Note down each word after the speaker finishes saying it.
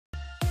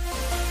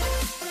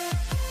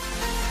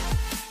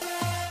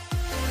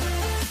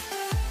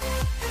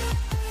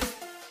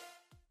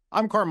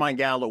I'm Carmine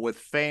Gallo with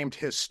famed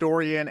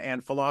historian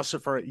and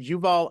philosopher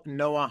Yuval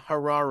Noah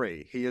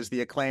Harari. He is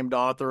the acclaimed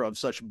author of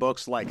such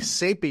books like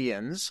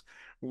Sapiens,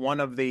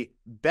 one of the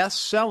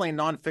best-selling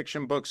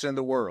nonfiction books in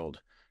the world.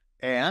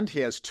 And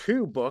he has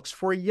two books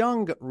for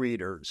young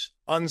readers,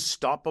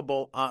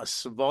 Unstoppable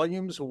Us,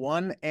 Volumes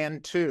 1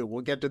 and 2.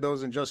 We'll get to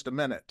those in just a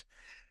minute.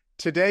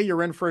 Today,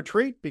 you're in for a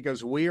treat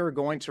because we are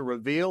going to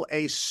reveal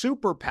a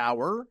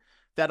superpower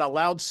that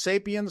allowed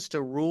sapiens to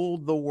rule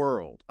the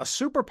world. A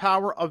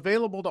superpower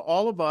available to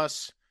all of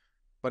us,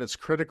 but it's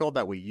critical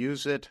that we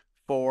use it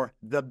for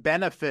the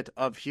benefit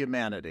of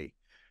humanity.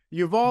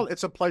 Yuval,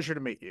 it's a pleasure to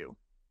meet you.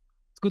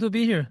 It's good to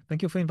be here.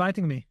 Thank you for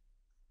inviting me.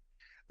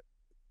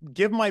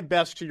 Give my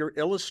best to your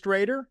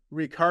illustrator,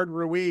 Ricard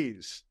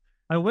Ruiz.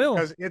 I will.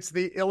 Because it's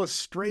the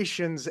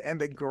illustrations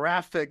and the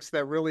graphics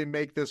that really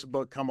make this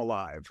book come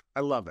alive. I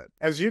love it.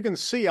 As you can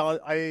see,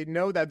 I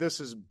know that this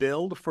is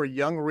billed for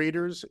young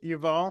readers,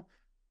 Yuval,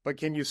 but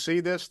can you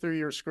see this through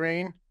your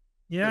screen?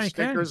 Yeah, the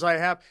stickers I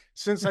can. I have.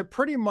 Since I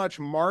pretty much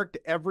marked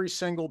every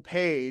single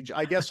page,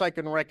 I guess I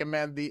can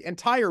recommend the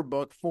entire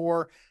book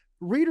for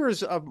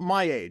readers of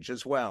my age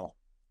as well.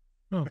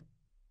 Oh,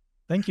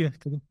 thank you.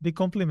 It's a big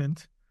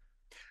compliment.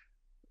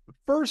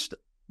 First,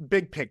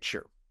 big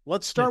picture.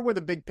 Let's start with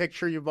a big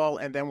picture,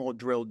 Yuval, and then we'll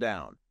drill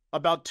down.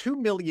 About 2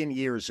 million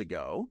years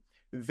ago,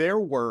 there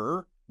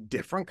were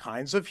different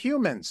kinds of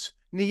humans.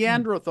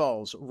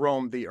 Neanderthals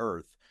roamed the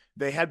earth.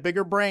 They had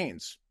bigger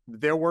brains.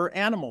 There were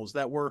animals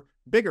that were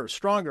bigger,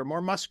 stronger,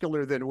 more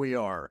muscular than we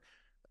are,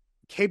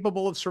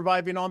 capable of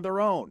surviving on their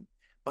own.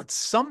 But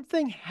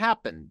something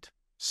happened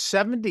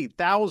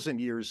 70,000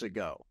 years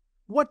ago.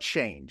 What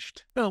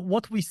changed? Well,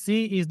 what we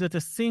see is that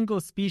a single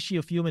species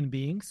of human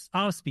beings,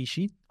 our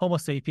species, Homo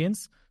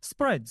sapiens,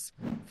 spreads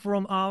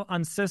from our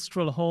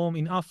ancestral home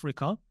in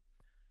Africa,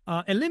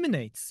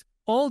 eliminates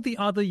all the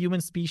other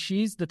human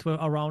species that were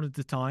around at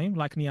the time,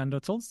 like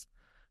Neanderthals,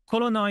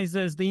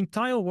 colonizes the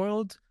entire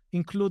world,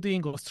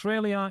 including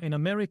Australia and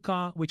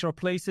America, which are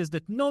places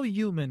that no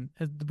human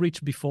has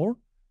reached before,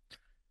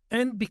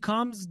 and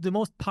becomes the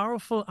most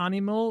powerful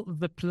animal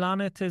the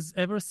planet has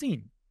ever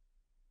seen.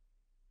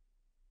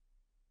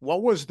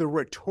 What was the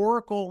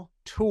rhetorical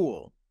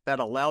tool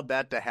that allowed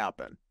that to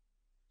happen?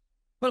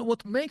 Well,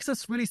 what makes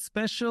us really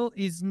special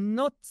is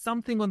not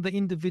something on the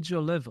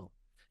individual level.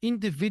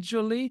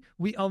 Individually,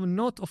 we are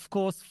not, of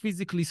course,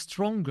 physically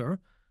stronger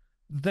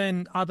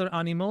than other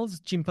animals,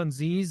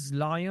 chimpanzees,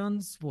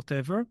 lions,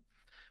 whatever.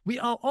 We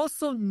are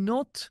also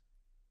not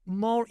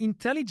more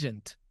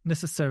intelligent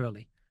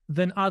necessarily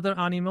than other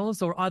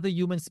animals or other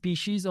human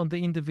species on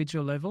the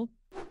individual level.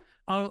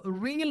 Our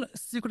real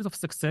secret of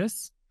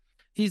success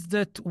is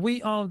that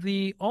we are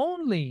the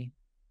only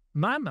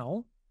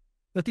mammal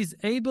that is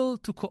able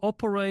to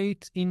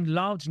cooperate in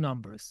large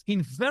numbers,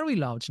 in very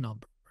large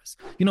numbers.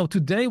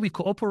 Today we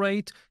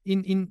cooperate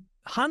in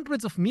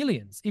hundreds of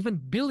millions,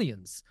 even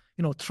billions.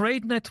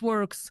 Trade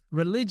networks,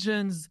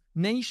 religions,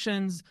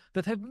 nations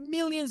that have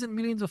millions and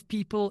millions of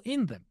people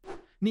in them.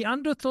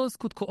 Neanderthals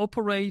could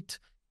cooperate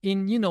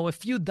in, a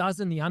few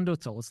dozen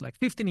Neanderthals, like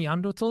 50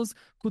 Neanderthals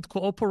could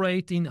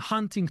cooperate in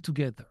hunting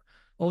together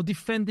or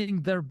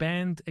defending their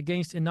band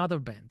against another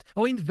band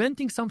or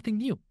inventing something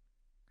new.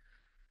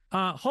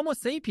 Homo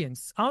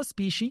sapiens, our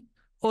species,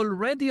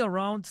 already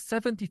around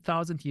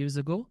 70,000 years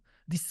ago,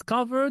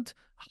 discovered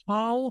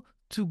how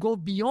to go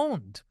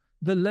beyond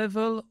the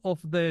level of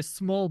the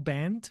small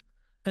band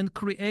and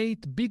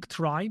create big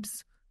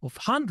tribes of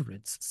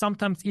hundreds,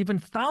 sometimes even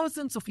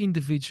thousands of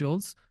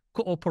individuals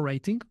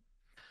cooperating.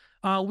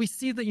 We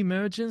see the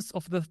emergence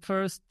of the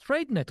first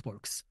trade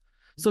networks.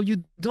 So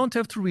you don't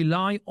have to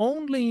rely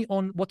only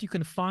on what you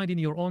can find in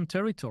your own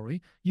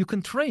territory. You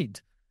can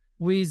trade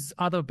with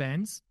other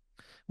bands.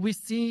 We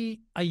see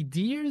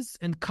ideas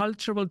and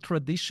cultural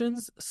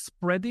traditions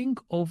spreading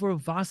over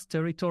vast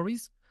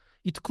territories.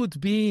 It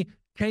could be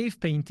cave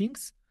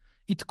paintings.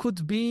 It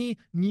could be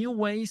new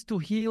ways to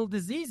heal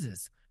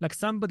diseases. Like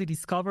somebody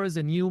discovers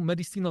a new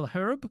medicinal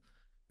herb,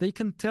 they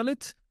can tell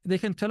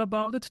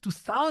about it to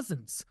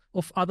thousands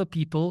of other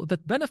people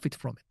that benefit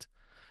from it.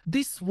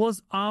 This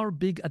was our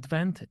big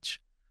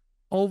advantage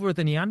over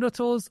the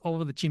Neanderthals,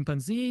 over the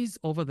chimpanzees,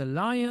 over the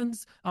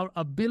lions, our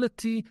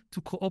ability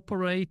to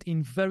cooperate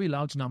in very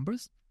large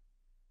numbers.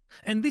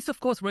 And this, of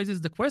course,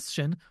 raises the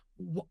question,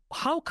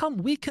 how come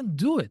we can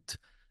do it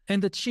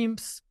and the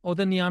chimps or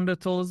the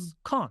Neanderthals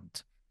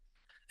can't?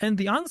 And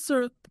the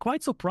answer,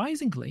 quite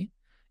surprisingly,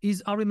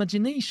 is our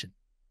imagination.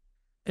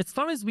 As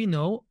far as we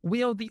know,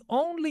 we are the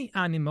only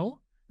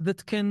animal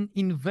that can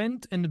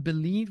invent and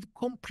believe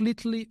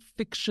completely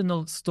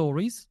fictional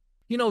stories.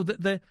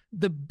 The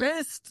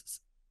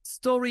best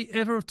story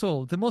ever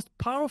told, the most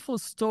powerful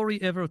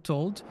story ever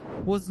told,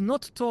 was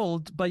not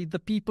told by the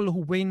people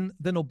who win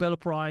the Nobel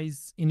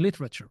Prize in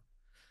literature.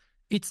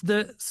 It's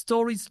the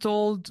stories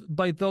told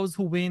by those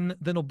who win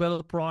the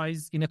Nobel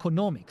Prize in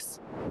economics.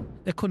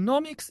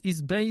 Economics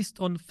is based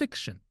on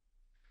fiction.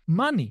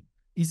 Money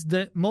is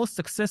the most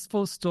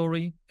successful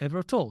story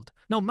ever told.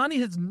 Now, money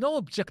has no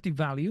objective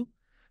value.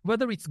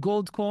 whether it's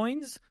gold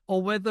coins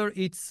or whether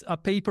it's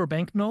paper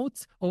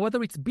banknotes or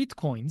whether it's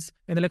bitcoins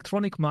and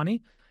electronic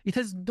money, it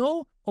has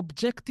no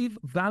objective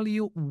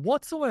value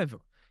whatsoever.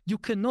 You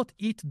cannot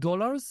eat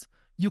dollars.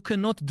 You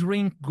cannot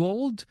drink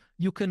gold.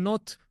 You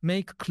cannot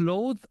make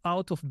clothes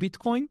out of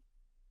Bitcoin.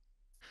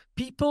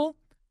 People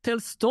tell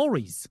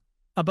stories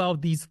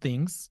about these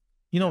things.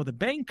 The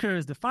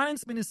bankers, the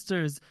finance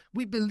ministers,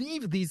 we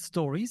believe these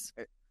stories.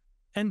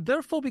 And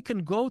therefore, we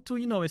can go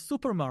to, a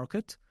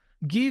supermarket,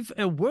 give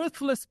a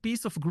worthless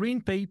piece of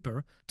green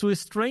paper to a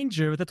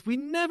stranger that we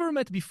never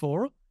met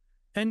before,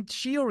 and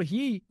she or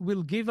he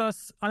will give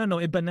us, I don't know,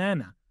 a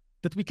banana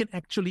that we can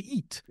actually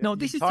eat. Now,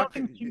 this is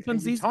something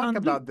chimpanzees can't do. You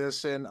talk about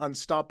this in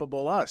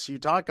Unstoppable Us. You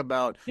talk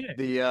about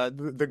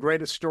the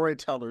greatest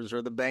storytellers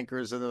or the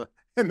bankers and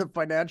the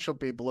financial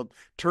people have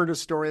turned a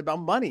story about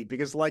money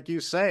because, like you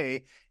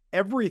say,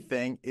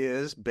 everything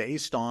is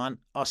based on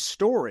a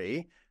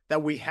story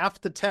that we have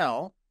to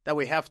tell, that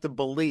we have to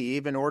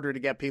believe in order to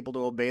get people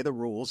to obey the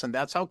rules, and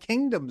that's how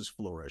kingdoms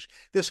flourish.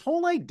 This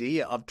whole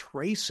idea of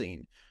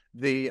tracing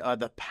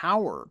the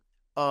power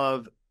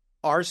of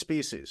our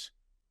species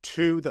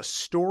to the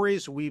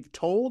stories we've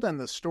told and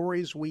the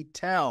stories we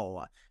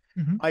tell,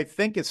 I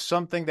think it's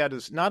something that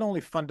is not only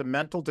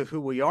fundamental to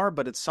who we are,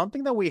 but it's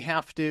something that we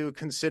have to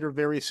consider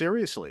very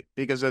seriously.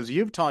 Because as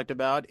you've talked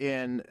about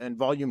in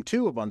Volume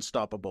 2 of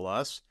Unstoppable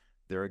Us,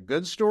 there are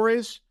good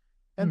stories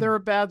and there are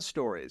bad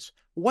stories.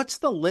 What's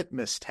the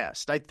litmus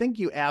test? I think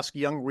you ask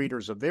young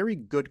readers a very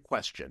good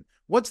question.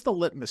 What's the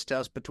litmus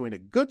test between a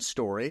good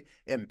story,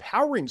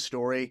 empowering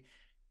story,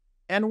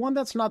 and one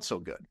that's not so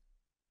good?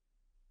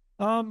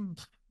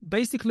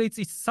 Basically,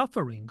 it's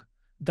suffering.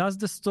 Does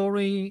the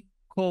story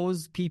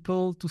cause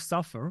people to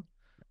suffer,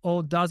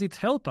 or does it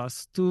help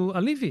us to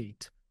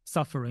alleviate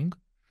suffering?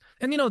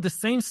 And, the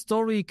same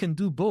story can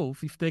do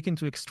both if taken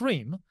to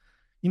extreme.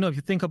 If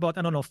you think about,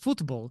 I don't know,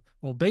 football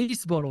or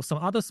baseball or some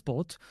other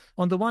sport,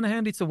 on the one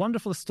hand, it's a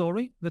wonderful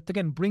story that,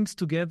 again, brings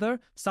together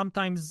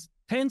sometimes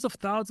tens of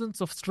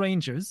thousands of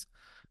strangers.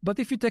 But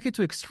if you take it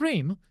to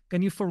extreme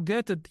and you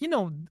forget that,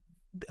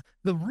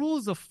 the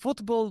rules of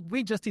football,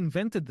 we just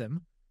invented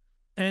them.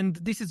 And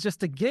this is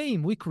just a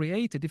game we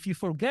created. If you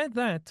forget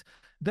that,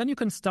 then you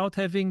can start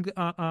having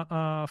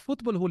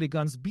football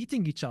hooligans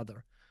beating each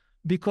other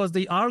because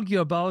they argue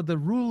about the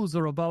rules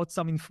or about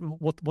some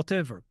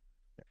whatever.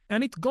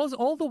 And it goes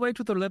all the way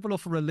to the level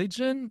of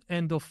religion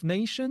and of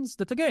nations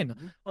that,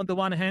 again, on the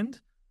one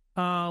hand,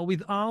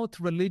 without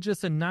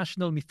religious and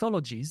national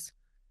mythologies,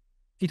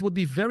 it would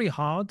be very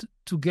hard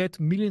to get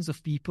millions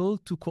of people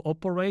to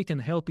cooperate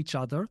and help each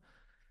other.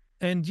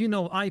 And,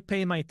 I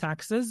pay my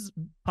taxes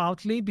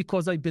partly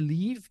because I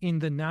believe in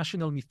the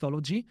national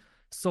mythology.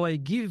 So I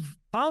give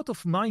part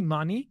of my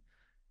money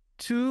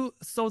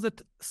so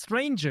that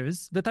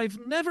strangers that I've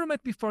never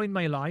met before in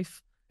my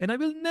life, and I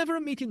will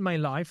never meet in my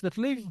life, that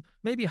live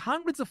maybe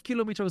hundreds of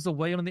kilometers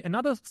away on the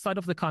another side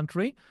of the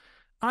country,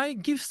 I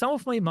give some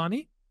of my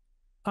money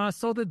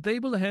so that they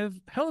will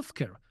have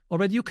healthcare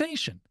or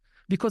education,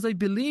 because I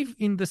believe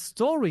in the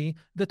story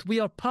that we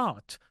are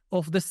part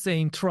of the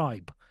same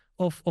tribe,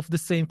 of the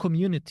same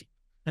community.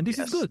 And this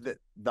is good.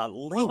 The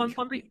link.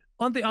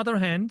 On the other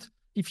hand,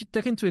 if you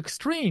take into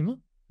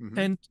extreme,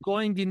 and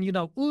going in,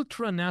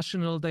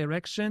 ultra-national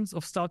directions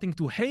of starting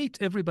to hate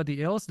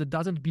everybody else that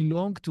doesn't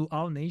belong to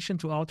our nation,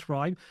 to our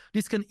tribe,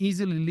 this can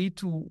easily lead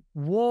to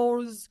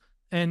wars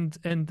and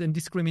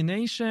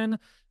discrimination.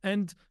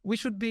 And we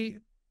should be,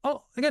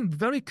 again,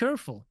 very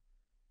careful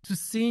to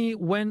see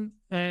when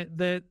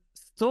the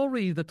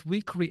story that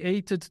we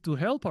created to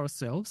help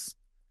ourselves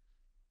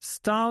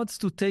starts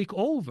to take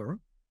over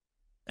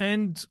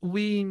and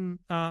we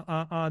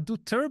do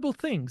terrible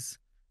things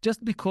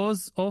just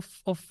because of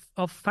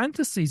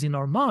fantasies in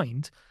our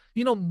mind.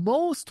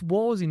 Most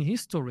wars in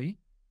history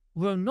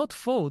were not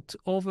fought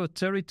over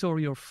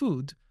territory or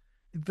food.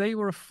 They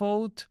were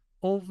fought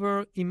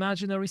over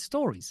imaginary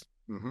stories.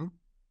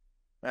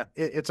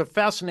 It's a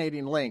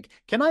fascinating link.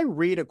 Can I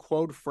read a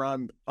quote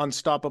from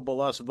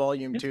Unstoppable Us,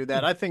 Volume 2,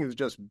 that I think is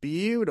just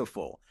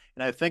beautiful,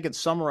 and I think it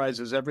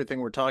summarizes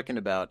everything we're talking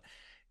about.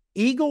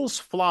 Eagles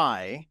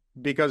fly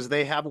because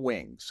they have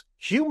wings.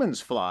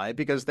 Humans fly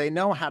because they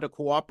know how to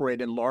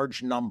cooperate in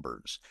large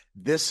numbers.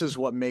 This is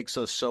what makes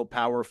us so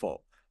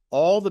powerful.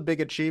 All the big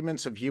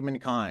achievements of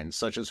humankind,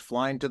 such as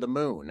flying to the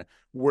moon,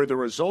 were the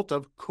result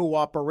of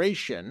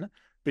cooperation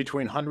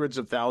between hundreds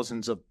of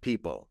thousands of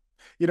people.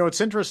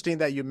 It's interesting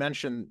that you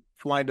mentioned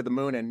flying to the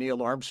moon and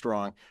Neil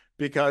Armstrong,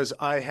 because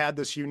I had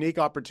this unique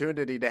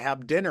opportunity to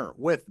have dinner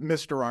with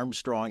Mr.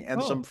 Armstrong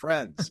and some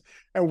friends.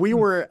 And we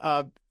were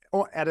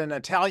at an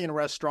Italian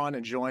restaurant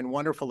enjoying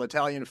wonderful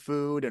Italian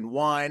food and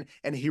wine,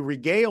 and he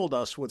regaled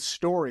us with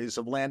stories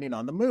of landing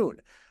on the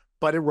moon.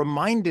 But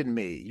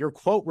your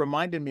quote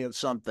reminded me of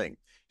something.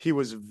 He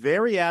was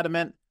very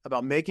adamant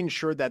about making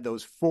sure that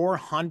those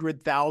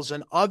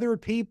 400,000 other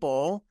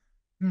people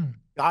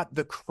got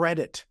the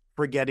credit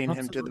for getting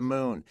him to the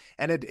moon.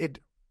 And it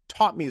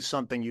taught me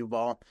something,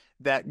 Yuval,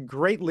 that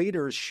great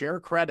leaders share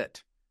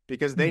credit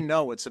because they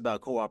know it's about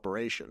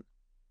cooperation.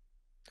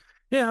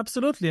 Yeah,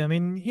 absolutely. I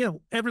mean,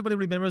 everybody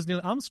remembers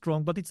Neil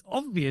Armstrong, but it's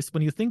obvious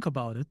when you think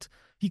about it.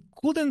 He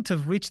couldn't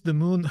have reached the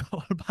moon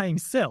all by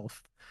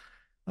himself.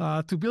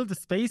 To build the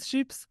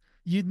spaceships,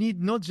 you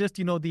need not just,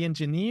 the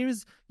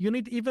engineers, you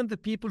need even the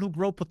people who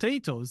grow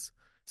potatoes.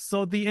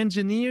 So the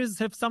engineers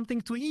have something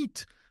to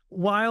eat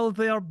while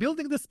they are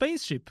building the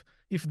spaceship.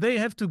 If they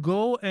have to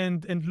go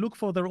and look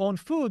for their own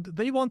food,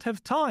 they won't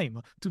have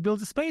time to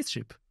build a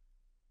spaceship.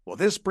 Well,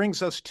 this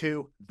brings us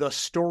to the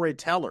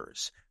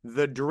storytellers,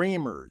 the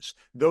dreamers,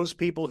 those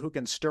people who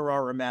can stir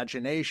our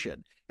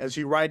imagination. As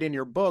you write in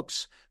your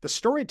books, the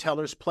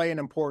storytellers play an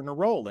important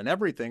role in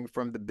everything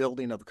from the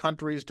building of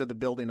countries to the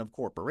building of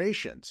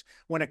corporations.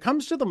 When it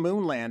comes to the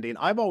moon landing,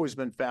 I've always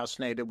been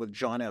fascinated with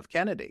John F.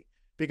 Kennedy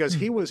because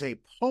he was a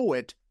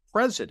poet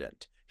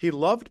president. He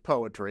loved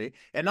poetry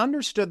and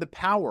understood the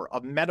power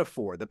of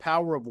metaphor, the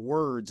power of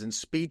words and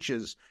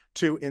speeches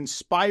to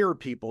inspire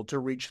people to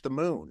reach the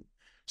moon.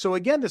 So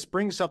again, this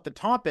brings up the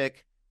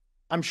topic.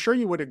 I'm sure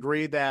you would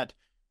agree that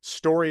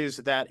stories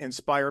that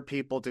inspire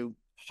people to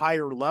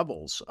higher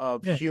levels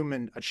of Yeah.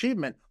 human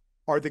achievement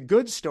are the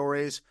good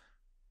stories.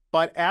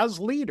 But as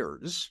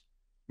leaders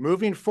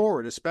moving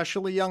forward,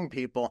 especially young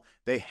people,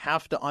 they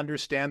have to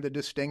understand the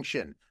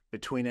distinction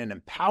between an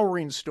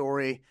empowering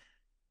story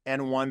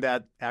and one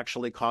that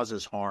actually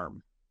causes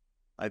harm.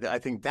 I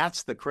think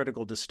that's the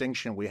critical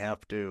distinction we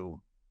have to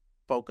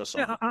focus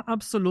on. Yeah,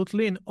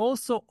 absolutely. And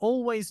also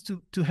always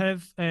to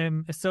have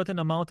a certain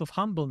amount of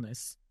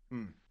humbleness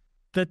Hmm.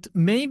 that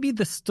maybe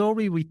the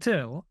story we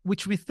tell,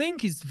 which we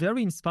think is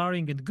very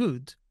inspiring and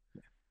good,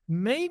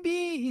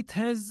 maybe it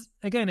has,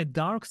 again, a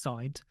dark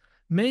side.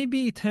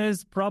 Maybe it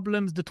has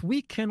problems that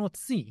we cannot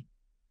see.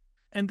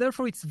 And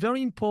therefore, it's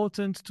very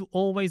important to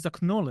always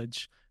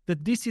acknowledge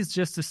that this is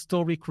just a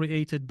story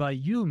created by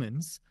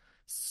humans.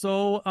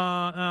 So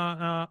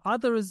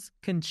others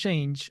can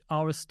change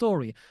our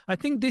story. I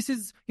think this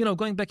is,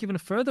 going back even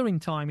further in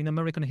time in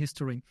American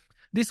history.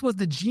 This was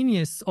the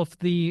genius of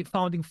the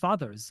founding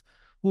fathers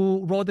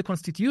who wrote the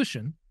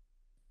Constitution,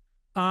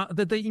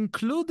 that they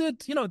included,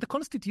 the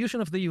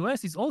Constitution of the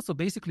US is also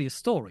basically a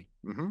story.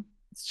 Mm-hmm.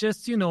 It's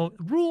just,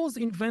 rules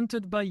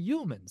invented by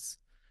humans.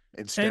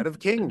 Instead of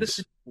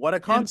kings. What a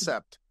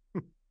concept.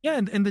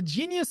 And the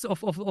genius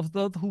of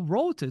those who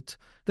wrote it,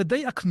 that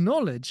they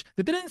acknowledge,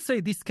 they didn't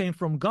say this came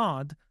from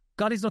God.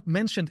 God is not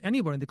mentioned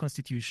anywhere in the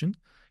Constitution.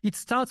 It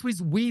starts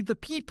with we the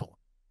people.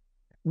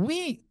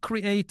 We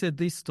created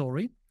this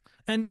story.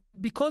 And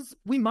because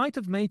we might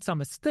have made some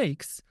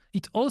mistakes,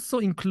 it also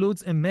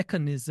includes a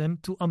mechanism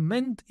to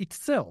amend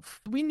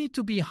itself. We need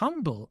to be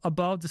humble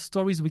about the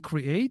stories we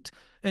create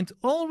and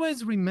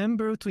always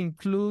remember to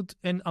include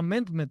an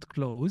amendment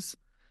clause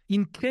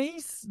in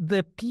case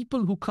the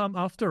people who come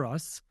after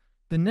us,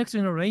 the next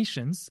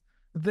generations,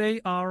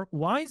 they are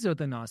wiser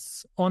than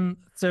us on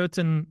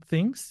certain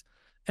things,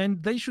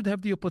 and they should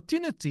have the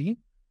opportunity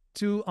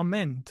to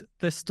amend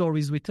the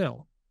stories we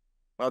tell.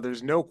 Well,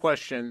 there's no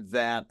question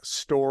that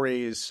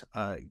stories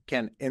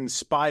can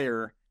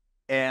inspire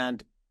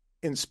and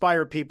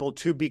inspire people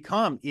to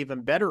become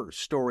even better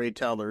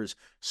storytellers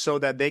so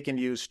that they can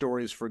use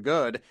stories for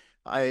good.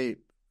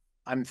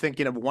 I'm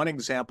thinking of one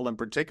example in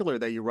particular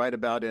that you write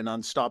about in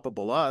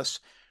Unstoppable Us,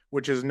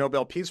 which is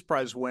Nobel Peace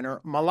Prize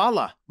winner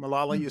Malala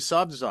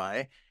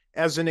Yousafzai,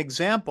 as an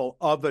example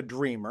of a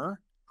dreamer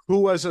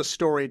who was a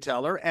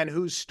storyteller and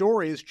whose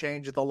stories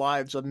changed the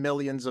lives of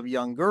millions of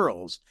young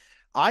girls.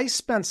 I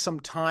spent some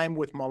time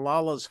with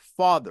Malala's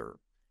father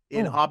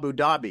in Abu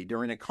Dhabi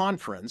during a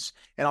conference,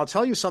 and I'll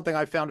tell you something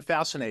I found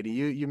fascinating.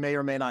 You may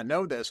or may not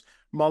know this.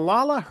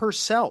 Malala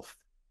herself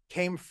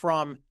came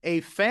from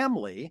a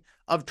family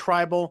of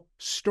tribal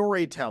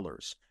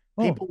storytellers.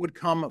 People would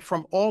come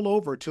from all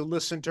over to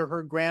listen to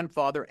her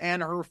grandfather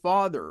and her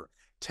father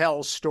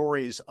tell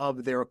stories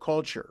of their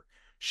culture.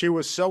 She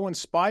was so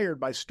inspired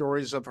by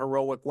stories of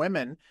heroic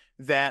women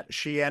that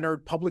she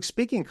entered public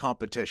speaking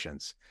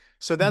competitions.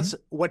 So that's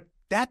what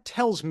that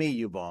tells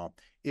me, Yuval,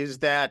 is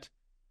that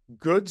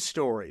good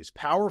stories,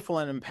 powerful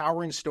and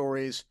empowering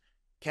stories,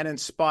 can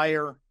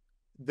inspire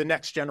the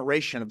next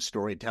generation of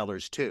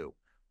storytellers too,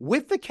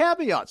 with the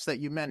caveats that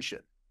you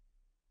mentioned.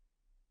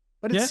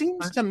 But it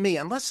seems to me,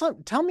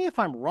 tell me if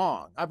I'm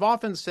wrong. I've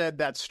often said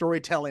that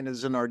storytelling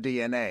is in our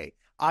DNA.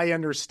 I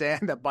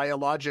understand that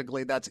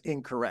biologically that's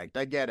incorrect.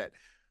 I get it.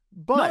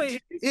 But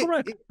it's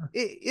correct.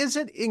 Is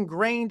it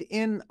ingrained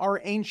in our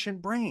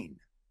ancient brain?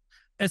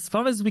 As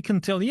far as we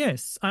can tell,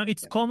 yes.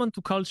 It's common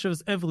to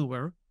cultures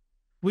everywhere.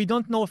 We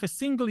don't know of a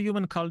single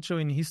human culture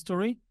in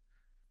history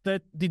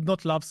that did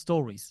not love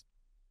stories.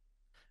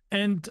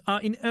 And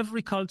in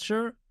every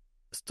culture,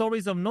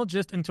 stories are not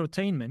just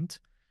entertainment,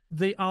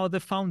 they are the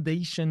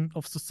foundation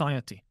of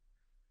society.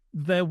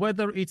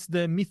 Whether it's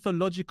the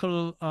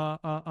mythological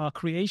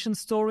creation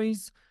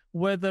stories,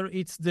 whether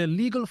it's the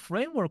legal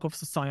framework of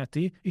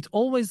society, it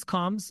always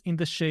comes in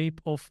the shape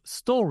of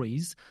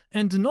stories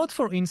and not,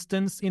 for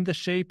instance, in the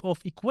shape of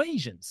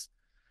equations.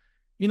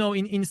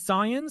 In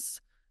science,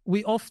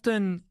 we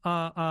often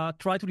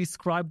try to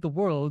describe the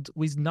world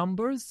with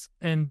numbers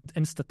and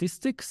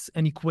statistics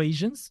and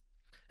equations.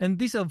 And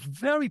these are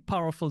very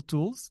powerful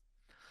tools,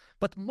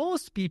 but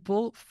most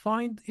people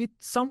find it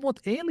somewhat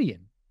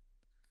alien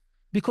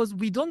because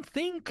we don't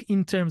think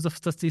in terms of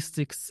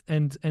statistics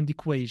and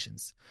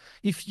equations.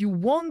 If you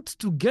want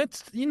to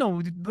get,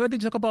 whether you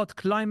talk about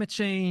climate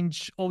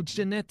change or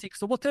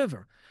genetics or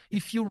whatever,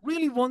 if you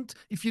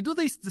do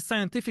the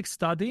scientific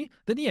study,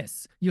 then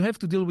yes, you have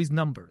to deal with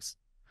numbers.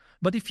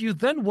 But if you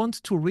then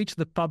want to reach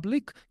the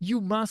public,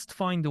 you must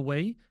find a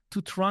way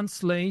to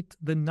translate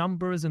the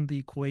numbers and the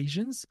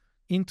equations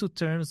into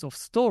terms of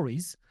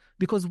stories,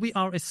 because we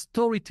are a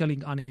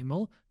storytelling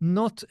animal,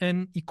 not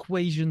an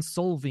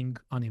equation-solving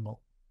animal.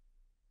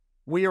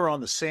 We are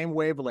on the same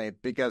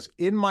wavelength, because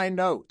in my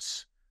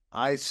notes,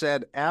 I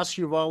said, ask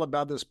Yuval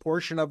about this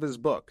portion of his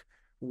book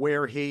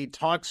where he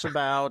talks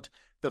about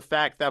the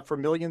fact that for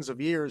millions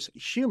of years,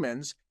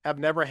 humans have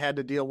never had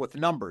to deal with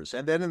numbers.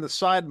 And then in the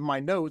side of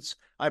my notes,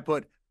 I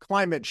put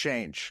climate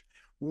change.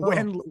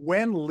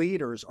 When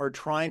leaders are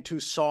trying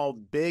to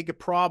solve big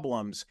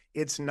problems,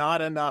 it's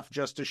not enough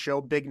just to show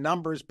big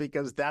numbers,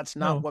 because that's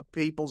not what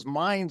people's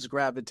minds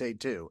gravitate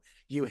to.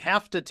 You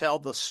have to tell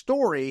the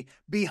story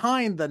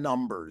behind the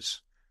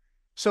numbers.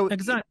 So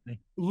exactly,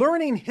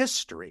 learning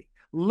history,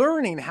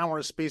 learning how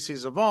our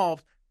species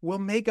evolved will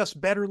make us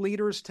better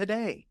leaders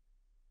today.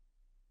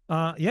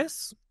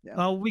 Yes.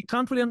 Yeah. We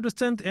can't really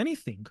understand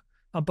anything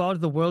about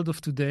the world of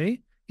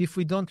today if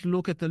we don't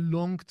look at the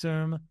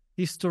long-term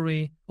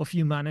history of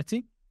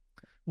humanity,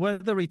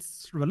 whether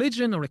it's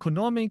religion or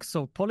economics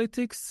or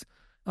politics.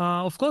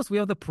 Of course, we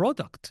are the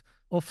product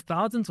of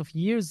thousands of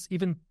years,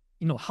 even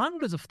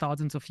hundreds of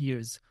thousands of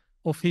years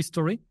of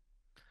history.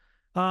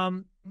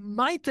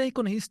 My take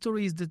on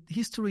history is that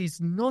history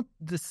is not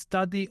the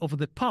study of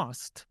the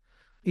past.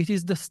 It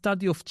is the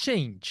study of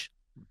change.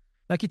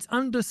 Like, it's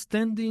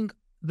understanding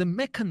the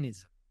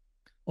mechanism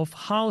of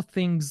how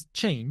things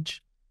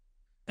change.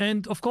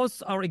 And of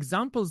course, our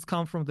examples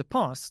come from the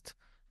past,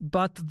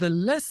 but the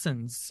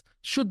lessons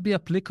should be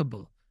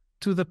applicable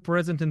to the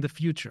present and the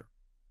future.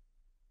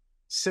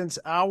 Since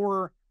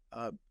our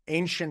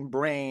ancient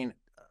brain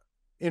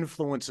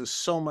influences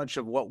so much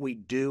of what we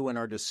do and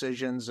our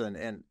decisions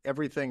and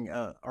everything,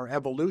 our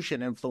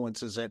evolution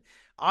influences it,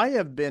 I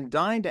have been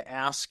dying to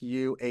ask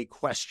you a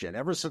question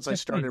ever since I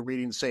started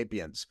reading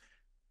Sapiens.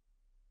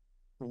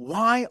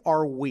 Why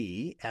are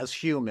we as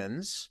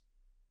humans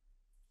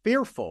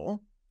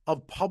fearful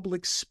of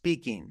public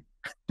speaking?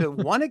 To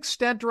one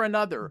extent or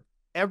another,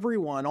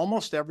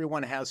 almost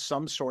everyone has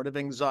some sort of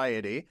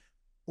anxiety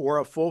or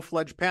a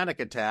full-fledged panic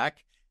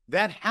attack.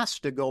 That has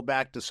to go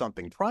back to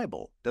something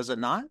tribal, does it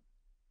not?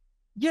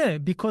 Yeah,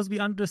 because we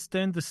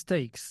understand the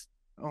stakes.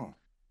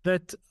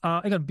 That,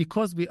 again,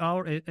 because we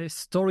are a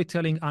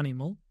storytelling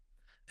animal,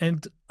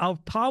 and our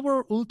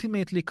power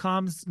ultimately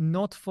comes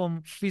not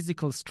from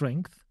physical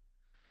strength.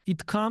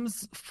 It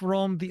comes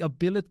from the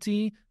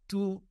ability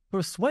to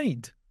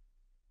persuade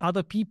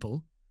other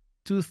people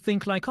to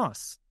think like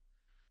us.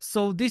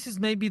 So this is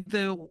maybe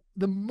the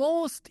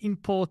most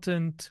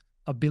important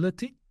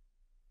ability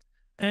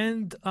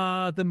and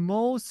the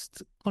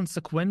most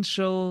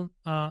consequential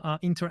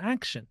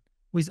interaction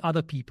with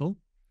other people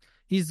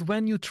is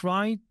when you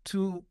try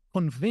to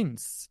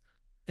convince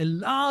a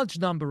large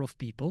number of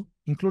people,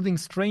 including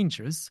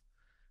strangers,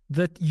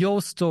 that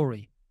your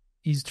story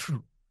is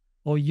true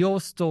or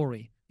your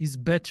story is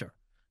better.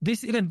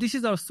 This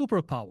is our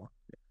superpower.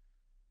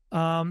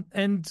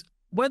 And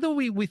whether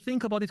we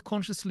think about it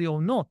consciously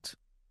or not,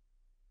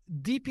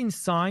 deep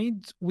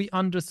inside, we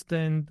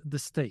understand the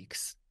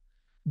stakes.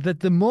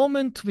 That the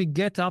moment we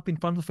get up in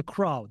front of a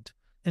crowd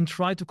and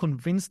try to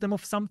convince them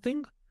of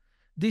something,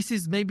 this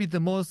is maybe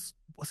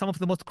some of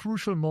the most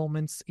crucial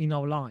moments in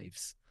our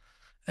lives.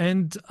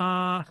 And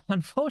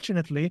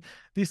unfortunately,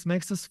 this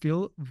makes us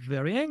feel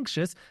very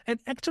anxious. And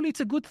actually, it's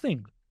a good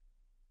thing,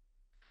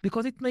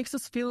 because it makes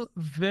us feel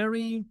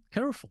very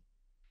careful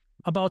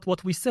about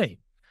what we say.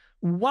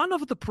 One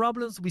of the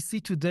problems we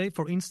see today,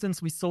 for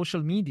instance, with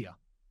social media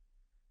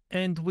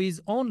and with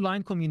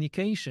online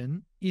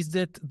communication, is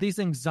that this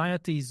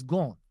anxiety is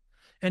gone.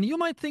 And you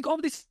might think, oh,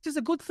 this is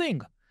a good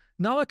thing.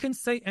 Now I can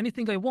say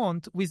anything I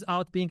want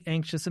without being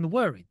anxious and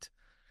worried.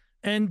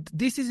 And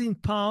this is in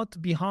part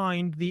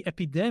behind the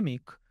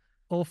epidemic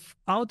of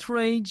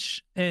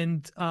outrage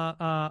and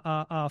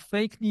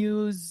fake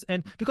news.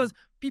 And because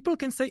people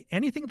can say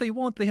anything they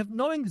want, they have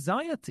no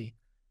anxiety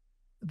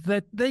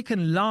that they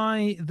can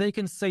lie, they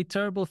can say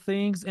terrible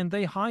things, and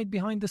they hide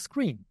behind the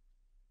screen.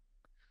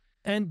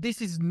 And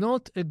this is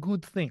not a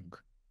good thing.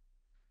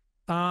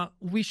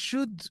 We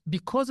should,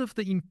 because of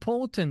the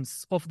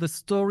importance of the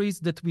stories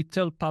that we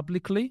tell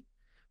publicly,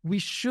 we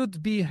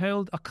should be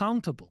held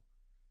accountable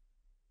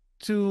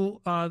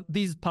to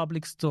these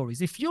public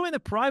stories. If you're in a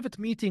private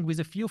meeting with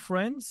a few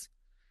friends,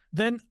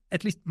 then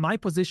at least my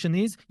position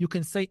is you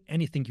can say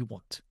anything you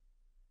want.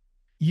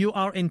 You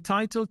are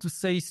entitled to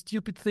say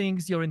stupid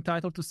things. You're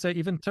entitled to say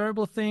even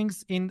terrible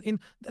things.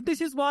 This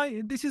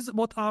is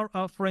what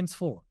our friends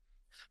for.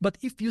 But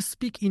if you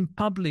speak in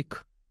public,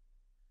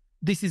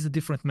 this is a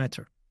different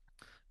matter.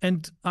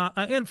 And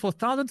again, for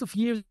thousands of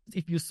years,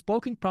 if you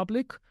spoke in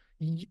public,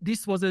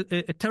 this was a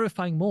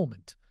terrifying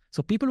moment.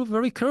 So people were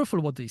very careful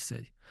what they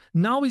say.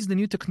 Now is the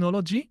new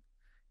technology.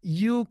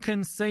 You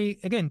can say,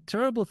 again,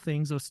 terrible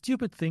things or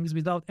stupid things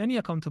without any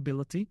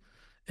accountability,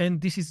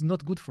 and this is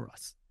not good for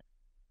us.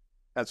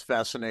 That's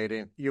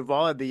fascinating.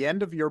 Yuval, at the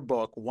end of your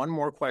book, one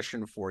more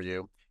question for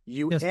you.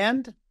 You Yes.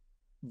 end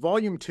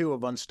volume 2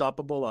 of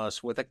Unstoppable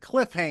Us with a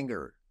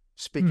cliffhanger.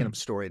 Speaking of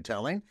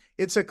storytelling,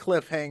 it's a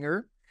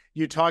cliffhanger.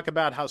 You talk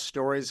about how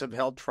stories have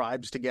held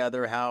tribes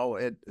together, how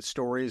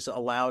stories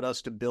allowed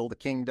us to build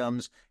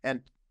kingdoms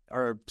and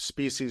our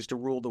species to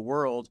rule the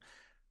world.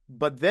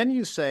 But then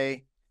you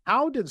say,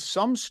 how did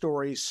some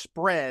stories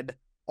spread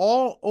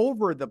all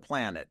over the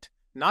planet?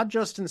 Not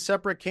just in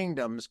separate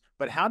kingdoms,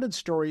 but how did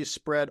stories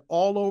spread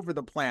all over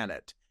the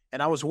planet?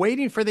 And I was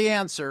waiting for the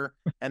answer,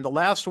 and the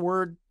last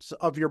words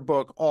of your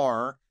book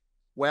are,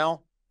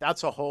 well,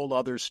 that's a whole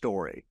other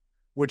story,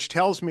 which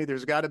tells me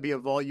there's got to be a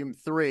volume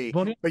 3,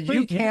 Volume but three,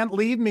 you yeah. can't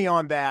leave me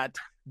on that.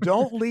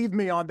 Don't leave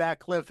me on that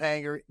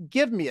cliffhanger.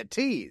 Give me a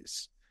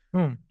tease.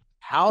 Hmm.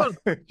 How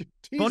Well,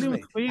 tease volume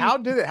me? three, How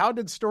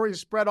did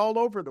stories spread all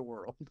over the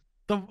world?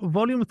 the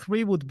volume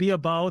three would be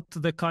about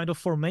the kind of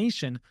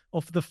formation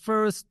of the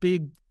first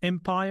big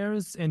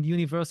empires and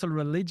universal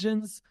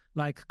religions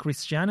like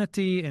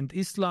Christianity and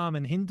Islam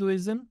and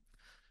Hinduism.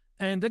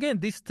 And again,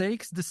 this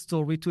takes the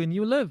story to a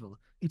new level.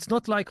 It's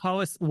not like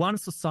how one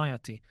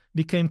society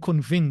became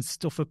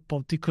convinced of a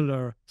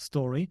particular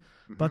story,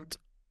 but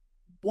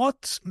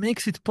what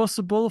makes it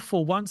possible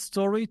for one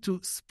story to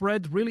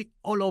spread really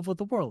all over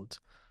the world?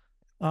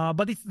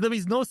 But there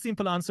is no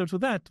simple answer to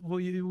that.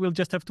 We'll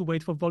just have to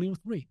wait for volume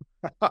 3.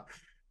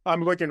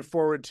 I'm looking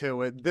forward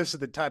to it. This is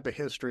the type of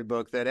history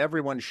book that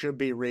everyone should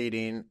be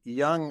reading,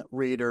 young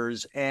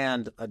readers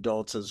and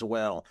adults as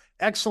well.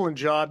 Excellent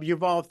job,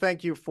 Yuval.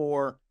 Thank you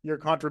for your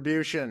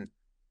contribution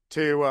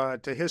to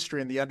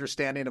history and the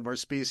understanding of our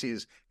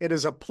species. It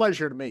is a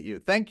pleasure to meet you.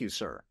 Thank you,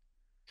 sir.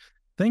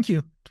 Thank you.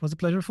 It was a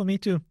pleasure for me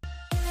too.